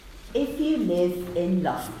If you live in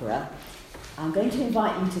Loughborough, I'm going to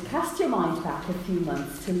invite you to cast your mind back a few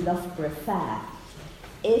months to Loughborough Fair.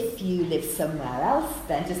 If you live somewhere else,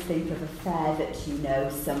 then just think of a fair that you know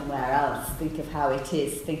somewhere else. Think of how it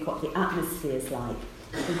is. Think what the atmosphere is like.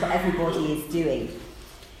 Think what everybody is doing.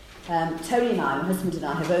 Tony and I, my husband and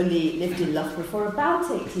I, have only lived in Loughborough for about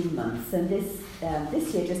 18 months, and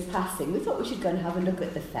this year just passing, we thought we should go and have a look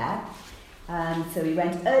at the fair. So we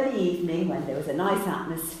went early evening when there was a nice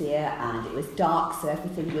atmosphere and it was dark, so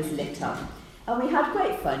everything was lit up. And we had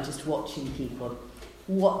great fun just watching people.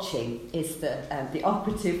 Watching is the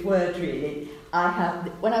operative word, really.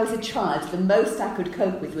 When I was a child, the most I could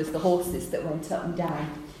cope with was the horses that went up and down.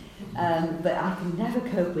 But I can never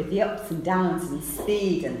cope with the ups and downs and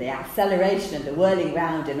speed and the acceleration and the whirling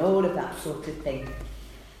round and all of that sort of thing.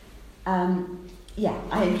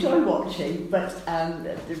 I enjoy watching, but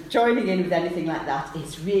joining in with anything like that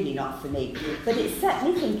is really not for me. But it set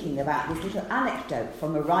me thinking about this little anecdote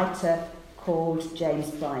from a writer called James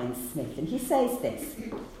Bryan Smith, and he says this: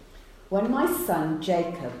 "When my son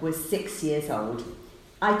Jacob was 6 years old,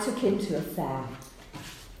 I took him to a fair.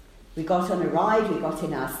 We got on a ride, we got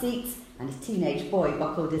in our seats, and a teenage boy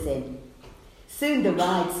buckled us in. Soon the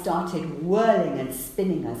ride started whirling and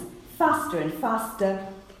spinning us, faster and faster,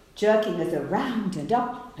 jerking us around and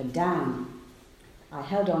up and down. I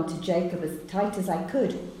held on to Jacob as tight as I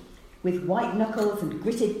could. With white knuckles and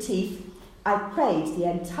gritted teeth, I prayed the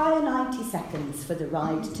entire 90 seconds for the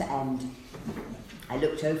ride to end. I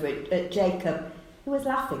looked over at Jacob, who was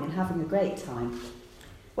laughing and having a great time.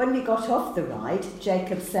 When we got off the ride,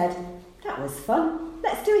 Jacob said, 'That was fun,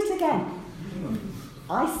 let's do it again.'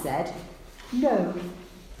 I said, 'No.'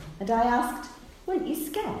 And I asked, 'Weren't you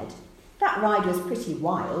scared? That ride was pretty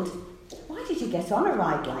wild. Why did you get on a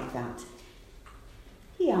ride like that?'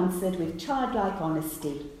 He answered with childlike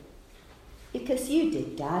honesty, 'Because you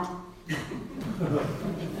did, Dad.'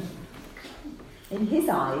 In his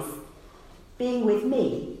eyes, being with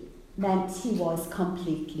me meant he was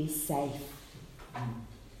completely safe.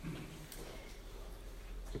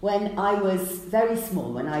 When I was very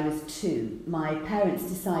small, when I was 2, my parents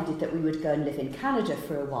decided that we would go and live in Canada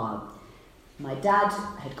for a while. My dad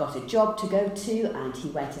had got a job to go to, and he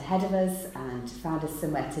went ahead of us and found us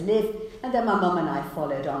somewhere to live, and then my mum and I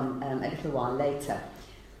followed on a little while later.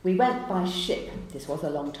 We went by ship. This was a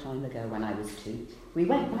long time ago when I was 2. We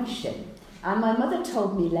went by ship, and my mother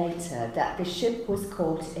told me later that the ship was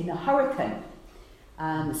caught in a hurricane.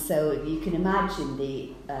 So you can imagine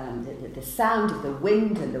the sound of the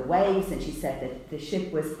wind and the waves, and she said that the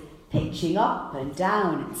ship was pitching up and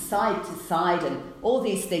down and side to side and all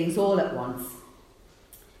these things all at once.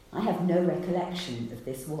 I have no recollection of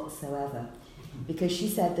this whatsoever, because she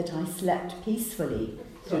said that I slept peacefully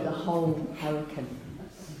through the whole hurricane.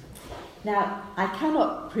 Now, I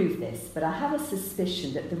cannot prove this, but I have a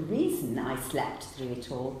suspicion that the reason I slept through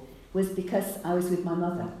it all was because I was with my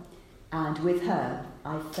mother. And with her,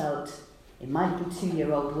 I felt, in my little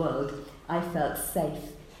 2-year-old world, I felt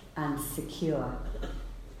safe and secure.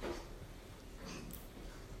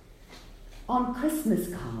 On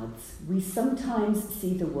Christmas cards, we sometimes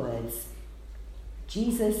see the words,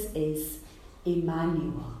 "Jesus is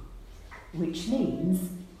Emmanuel," which means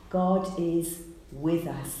God is with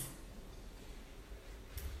us.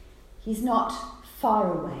 He's not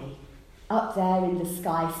far away, up there in the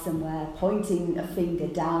sky somewhere, pointing a finger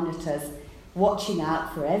down at us, watching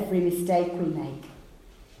out for every mistake we make.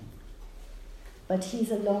 But he's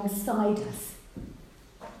alongside us,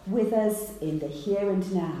 with us in the here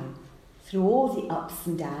and now, through all the ups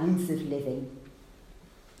and downs of living.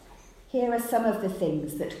 Here are some of the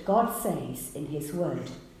things that God says in his word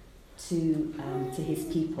to his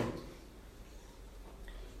people.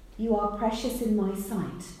 "You are precious in my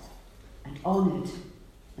sight, and honoured,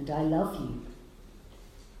 and I love you.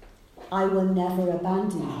 I will never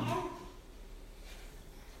abandon you.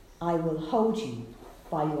 I will hold you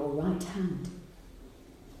by your right hand.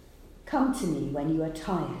 Come to me when you are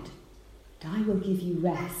tired, and I will give you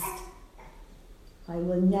rest. I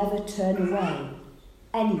will never turn away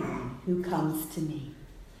anyone who comes to me."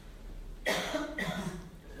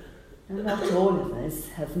 And not all of us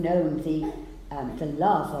have known the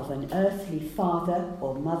love of an earthly father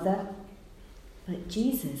or mother, but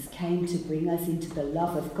Jesus came to bring us into the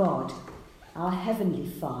love of God, our Heavenly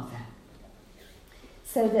Father,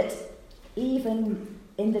 so that even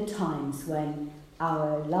in the times when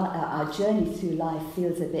our journey through life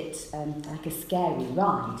feels a bit like a scary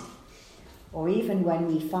ride, or even when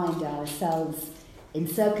we find ourselves in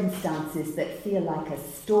circumstances that feel like a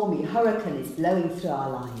stormy hurricane is blowing through our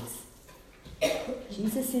lives,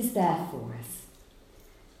 Jesus is there for us.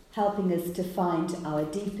 helping us to find our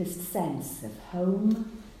deepest sense of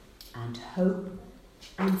home and hope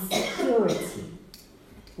and security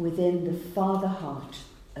within the Father heart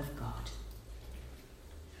of God.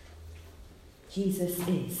 Jesus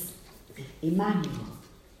is Emmanuel,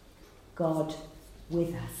 God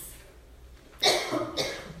with us.